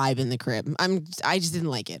like the vibe in the crib. I just didn't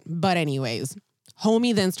like it. But anyways,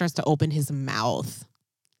 homie then starts to open his mouth.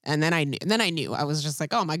 And then I knew. I was just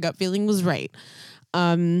like, oh, my gut feeling was right.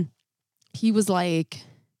 He was like,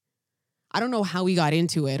 I don't know how we got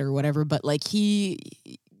into it or whatever, but like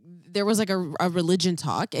there was like a religion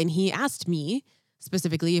talk, and he asked me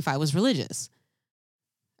specifically if I was religious.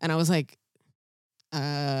 And I was like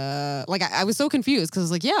I was so confused because I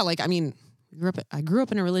was like, yeah, like, I mean, I grew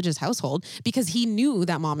up in a religious household, because he knew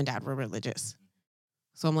that mom and dad were religious.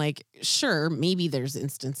 So I'm like, sure, maybe there's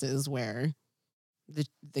instances where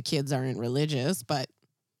the kids aren't religious, but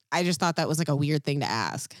I just thought that was like a weird thing to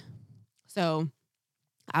ask. So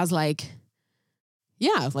I was like,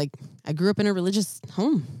 yeah, like I grew up in a religious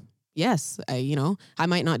home. Yes, I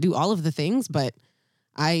might not do all of the things, but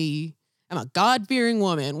I am a God-fearing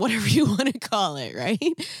woman, whatever you want to call it, right?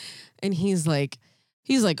 And he's like,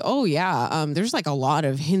 oh yeah, there's like a lot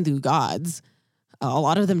of Hindu gods. A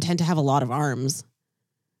lot of them tend to have a lot of arms.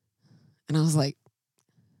 And I was like,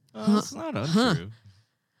 That's not untrue.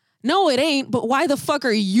 No, it ain't. But why the fuck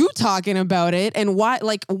are you talking about it? And why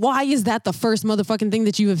is that the first motherfucking thing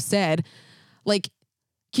that you have said? Like,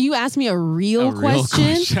 can you ask me a real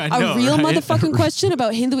question? A real motherfucking question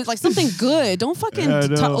about Hindu, like something good. Don't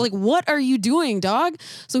fucking talk, like, what are you doing, dog?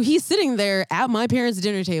 So he's sitting there at my parents'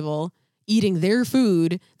 dinner table eating their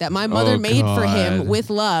food that my mother made for him with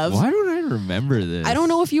love. Why don't I remember this? I don't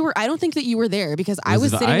know if you were. I don't think that you were there because I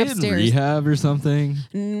was sitting upstairs. In rehab or something?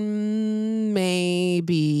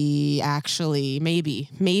 Maybe, actually,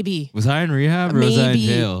 maybe. Was I in rehab or was I in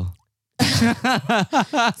jail?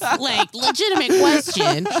 Like, legitimate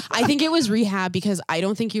question. I think it was rehab because I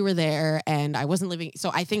don't think you were there and I wasn't living.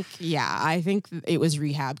 So I think it was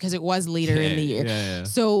rehab because it was later in the year. Yeah.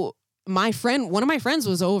 So one of my friends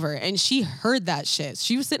was over and she heard that shit.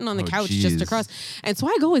 She was sitting on the couch just across. And so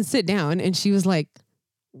I go and sit down and she was like,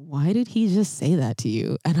 why did he just say that to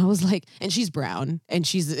you? And I was like, and she's brown and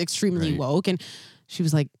she's extremely woke. And she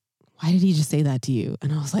was like, why did he just say that to you?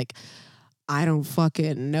 And I was like, I don't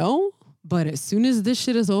fucking know. But as soon as this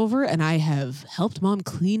shit is over and I have helped mom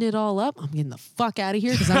clean it all up, I'm getting the fuck out of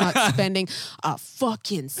here because I'm not spending a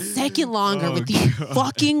fucking second longer with these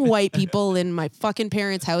fucking white people in my fucking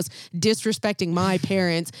parents' house disrespecting my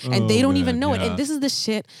parents and they don't even know it. And this is the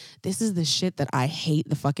shit that I hate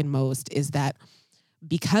the fucking most is that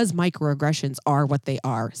because microaggressions are what they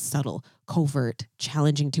are, subtle, covert,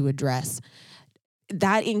 challenging to address,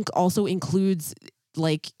 that also includes,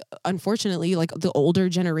 like, unfortunately, like the older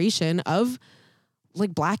generation of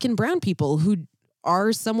like black and brown people who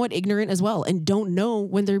are somewhat ignorant as well and don't know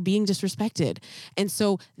when they're being disrespected. And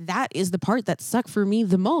so that is the part that sucked for me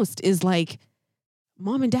the most is like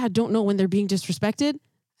mom and dad don't know when they're being disrespected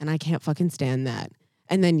and I can't fucking stand that.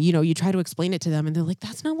 And then, you try to explain it to them and they're like,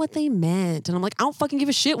 that's not what they meant. And I'm like, I don't fucking give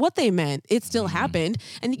a shit what they meant. It still happened.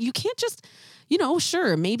 And you can't just,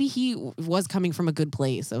 sure, maybe he was coming from a good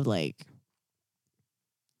place of like,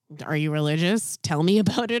 are you religious? Tell me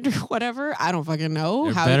about it or whatever. I don't fucking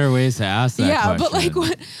know. There are better ways to ask that question. But like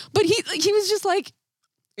what? But he was just like,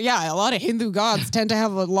 yeah, a lot of Hindu gods tend to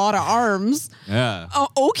have a lot of arms. Yeah.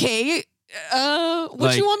 Okay.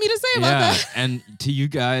 What you want me to say about that? And to you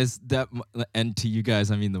guys,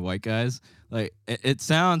 I mean the white guys, like it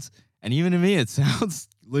sounds, and even to me, it sounds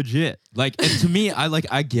legit. Like, and to me,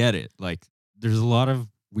 I get it. Like, there's a lot of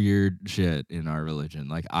weird shit in our religion.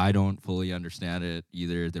 Like, I don't fully understand it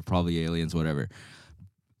either. They're probably aliens, whatever.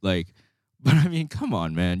 Like, but I mean, come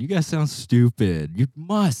on, man. You guys sound stupid. You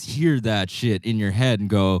must hear that shit in your head and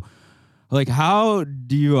go, Like, how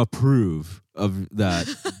do you approve of that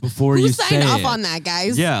before Who you signed say off it? on that,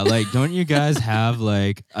 guys? Yeah, like, don't you guys have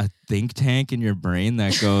like a think tank in your brain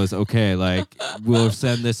that goes, okay, like, we'll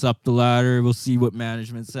send this up the ladder, we'll see what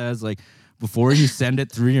management says, like, before you send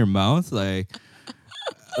it through your mouth, like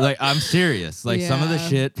I'm serious. Like some of the Yeah.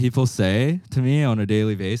 shit people say to me on a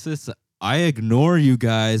daily basis, I ignore you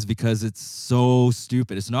guys because it's so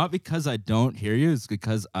stupid. It's not because I don't hear you, it's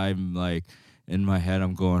because I'm like in my head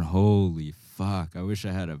I'm going, holy fuck, I wish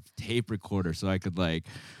I had a tape recorder so I could like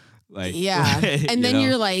Yeah. And you then know?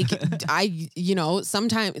 you're like,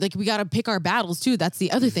 sometimes like we got to pick our battles too. That's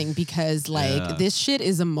the other thing, because like Yeah. this shit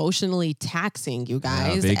is emotionally taxing, you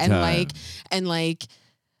guys. big and time. like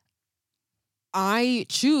I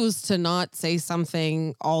choose to not say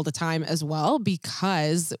something all the time as well,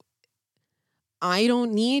 because I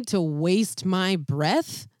don't need to waste my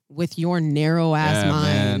breath with your narrow ass Yeah,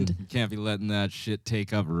 mind. man. You can't be letting that shit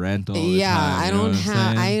take up rent all the Yeah, time. I you know don't what I'm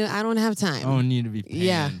have saying? I don't have time. I don't need to be paying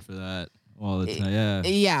Yeah. for that all the time. Yeah.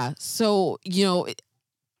 Yeah. So,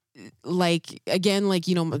 like again, like,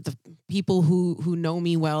 the people who know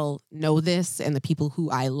me well know this, and the people who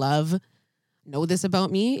I love know this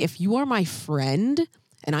about me. If you are my friend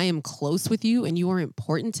and I am close with you and you are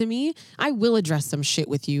important to me, I will address some shit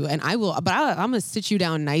with you, and I'm going to sit you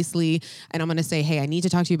down nicely, and I'm going to say, hey, I need to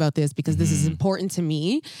talk to you about this because this is important to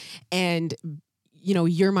me. And,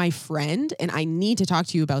 you're my friend and I need to talk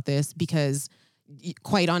to you about this because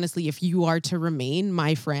quite honestly, if you are to remain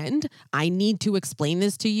my friend, I need to explain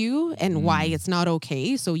this to you and why it's not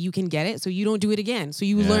okay, so you can get it, so you don't do it again, so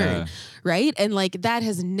you learn, right? And like that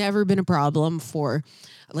has never been a problem for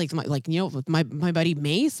my buddy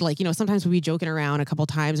Mace. Like, sometimes we'll be joking around a couple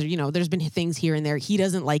times, or there's been things here and there. He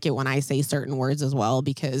doesn't like it when I say certain words as well,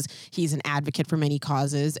 because he's an advocate for many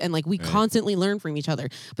causes, and like we constantly learn from each other.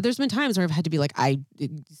 But there's been times where I've had to be like, I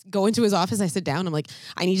go into his office, I sit down, I'm like,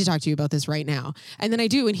 I need to talk to you about this right now. And then I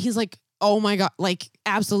do, and he's like, oh my God, like,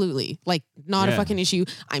 absolutely. Like, not a fucking issue.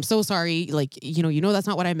 I'm so sorry. Like, that's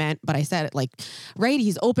not what I meant, but I said it, like, right.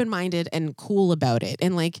 He's open-minded and cool about it.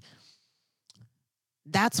 And like,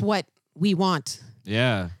 that's what we want.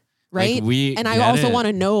 Yeah. Right. Like and I also want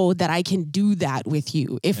to know that I can do that with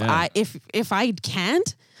you. If I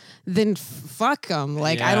can't, then fuck them.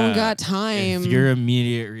 Like, I don't got time. If your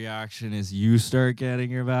immediate reaction is you start getting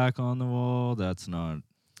your back on the wall, that's not.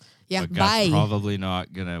 Yeah, Like, bye. that's probably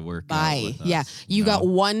not gonna work. Bye. Out with us, Yeah, you got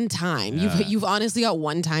one time. Yeah. You've honestly got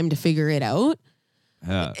one time to figure it out.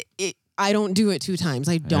 Yeah. I don't do it two times.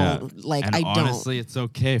 I don't like. And I don't. honestly, it's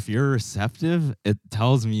okay if you're receptive. It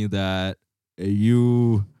tells me that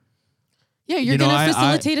you. Yeah, you're gonna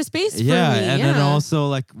facilitate a space for me. And then also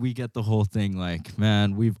like we get the whole thing. Like,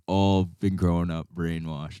 man, we've all been growing up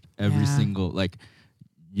brainwashed. Every single like.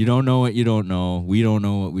 You don't know what you don't know. We don't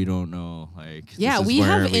know what we don't know. Like, we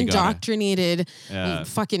have indoctrinated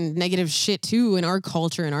fucking negative shit too in our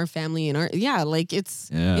culture, in our family, in our it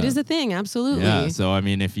is a thing. Absolutely. Yeah. So I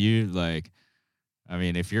mean, if you're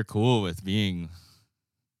cool with being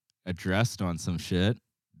addressed on some shit,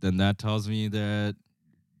 then that tells me that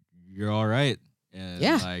you're all right, and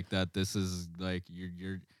like that this is like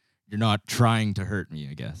you're not trying to hurt me.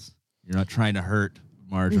 I guess you're not trying to hurt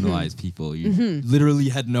marginalized people. You literally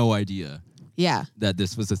had no idea that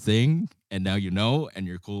this was a thing, and now you know, and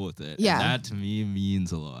you're cool with it. And that to me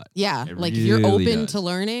means a lot. Yeah, it like really if you're open does. to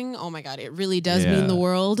learning, oh my God, it really does mean the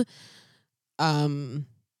world.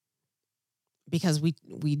 Because we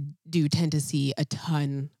do tend to see a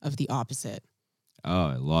ton of the opposite.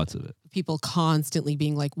 Oh, lots of it. People constantly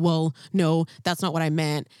being like, well, no, that's not what I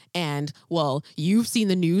meant. And, well, you've seen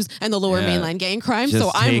the news and the Lower Mainland gang crime,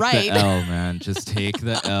 so I'm right. Just take the L, man. Just take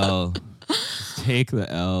the L. Just take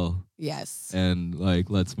the L. Yes. And,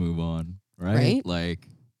 like, let's move on, right? Like,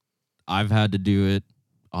 I've had to do it.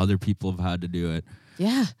 Other people have had to do it.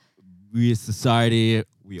 Yeah. We as society,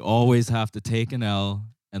 we always have to take an L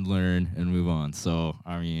and learn and move on. So,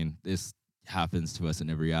 I mean, this happens to us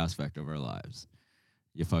in every aspect of our lives.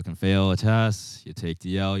 You fucking fail a test, you take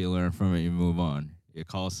the L, you learn from it, you move on. You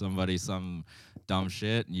call somebody some dumb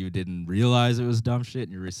shit and you didn't realize it was dumb shit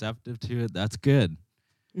and you're receptive to it, that's good.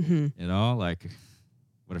 You know, like,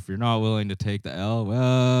 but if you're not willing to take the L,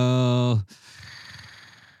 well,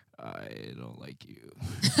 I don't like you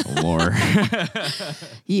no more.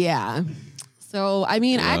 Yeah. So, I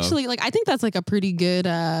mean, actually, like, I think that's like a pretty good,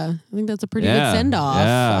 good send-off.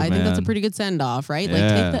 I think that's a pretty good send-off, right? Like,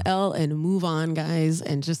 take the L and move on, guys,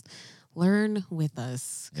 and just learn with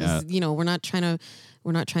us. Because, we're not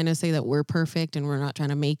trying to say that we're perfect, and we're not trying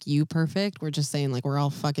to make you perfect. We're just saying, like, we're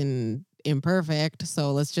all fucking imperfect.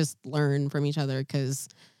 So let's just learn from each other, because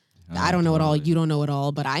I don't know it all. You don't know it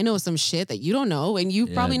all, but I know some shit that you don't know, and you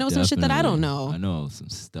probably know some shit that I don't know. I know some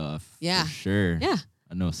stuff. Yeah. For sure. Yeah.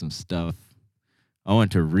 I know some stuff. I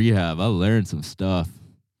went to rehab. I learned some stuff.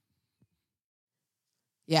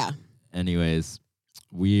 Yeah. Anyways,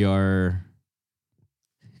 we are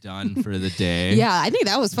done for the day. Yeah, I think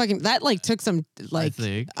that was fucking. That like took some like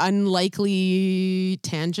unlikely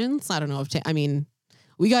tangents. I don't know if I mean,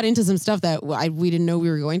 we got into some stuff that we didn't know we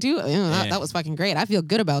were going to. You know, that was fucking great. I feel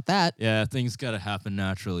good about that. Yeah, things gotta happen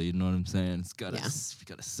naturally. You know what I'm saying? It's gotta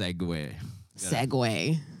segue.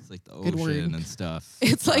 Segue. It's like the ocean and stuff.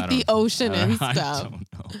 It's like the ocean and stuff. I don't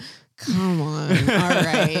know. Come on. All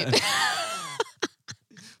right.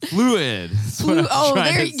 Fluid.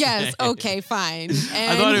 Yes. Okay, fine.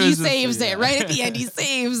 And he saves it right at the end. He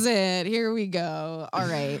saves it. Here we go. All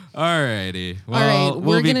right. All righty. Well,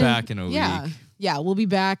 we'll be back in a week. Yeah, we'll be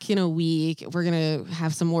back in a week. We're gonna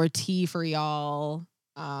have some more tea for y'all.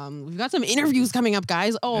 We've got some interviews coming up,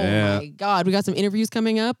 guys. Oh my God, we got some interviews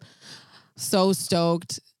coming up. So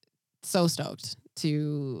stoked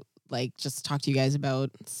to like just talk to you guys about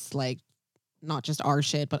like not just our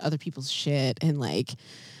shit, but other people's shit, and like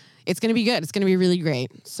it's gonna be good. It's gonna be really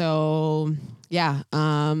great. So yeah,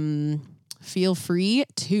 feel free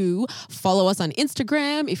to follow us on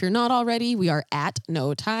Instagram if you're not already. We are at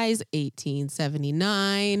No Ties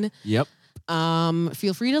 1879. Yep.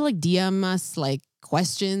 Feel free to like DM us like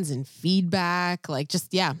questions and feedback. Like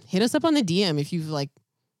just hit us up on the DM if you've like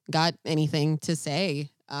got anything to say.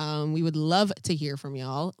 We would love to hear from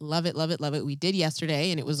y'all. Love it, love it, love it. We did yesterday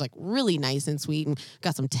and it was like really nice and sweet and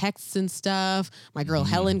got some texts and stuff. My girl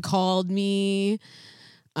Helen called me.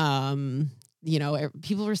 You know,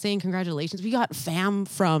 people were saying congratulations. We got fam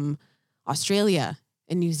from Australia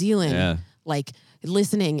and New Zealand, like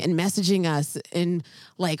listening and messaging us and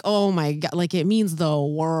like, oh my God, like it means the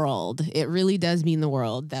world. It really does mean the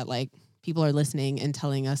world that like people are listening and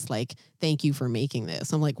telling us like, thank you for making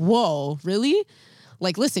this. I'm like, whoa, really?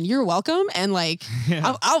 Like, listen, you're welcome. And like,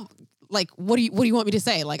 I'll like, what do you want me to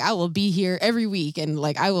say? Like, I will be here every week. And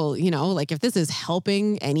like, I will, you know, like if this is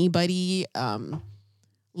helping anybody,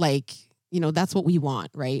 like, you know, that's what we want,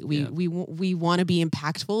 right? We want to be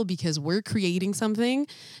impactful because we're creating something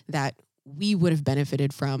that we would have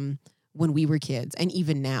benefited from when we were kids and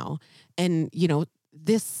even now. And, you know,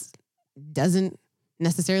 this doesn't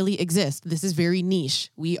necessarily exist. This is very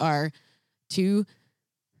niche. We are two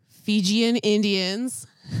Fijian Indians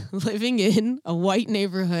living in a white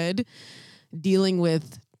neighborhood dealing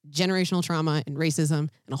with generational trauma and racism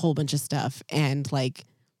and a whole bunch of stuff. And like,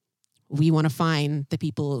 we want to find the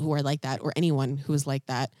people who are like that or anyone who is like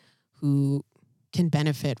that who can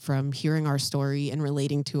benefit from hearing our story and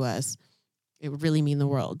relating to us. It would really mean the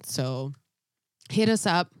world. So hit us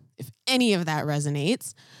up if any of that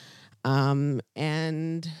resonates.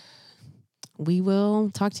 And we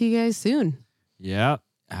will talk to you guys soon. Yeah.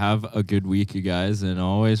 Have a good week, you guys. And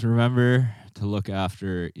always remember to look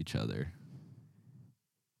after each other.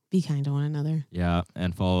 Be kind to one another. Yeah.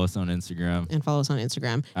 And follow us on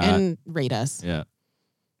Instagram. And rate us. Yeah.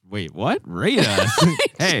 Wait, what? Rate us?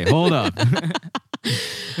 Hey, hold up.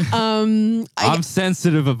 I'm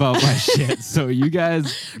sensitive about my shit. So you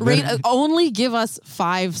guys only give us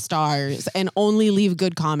 5 stars and only leave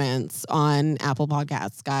good comments on Apple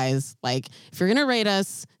Podcasts, guys. Like if you're going to rate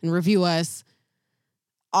us and review us,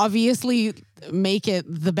 obviously make it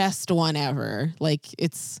the best one ever. Like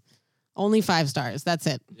it's only 5 stars. That's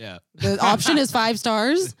it. Yeah. The option is 5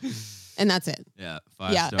 stars and that's it. Yeah.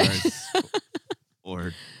 5 stars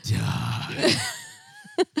or die.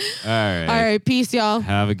 All right. All right. Peace, y'all.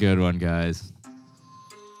 Have a good one, guys.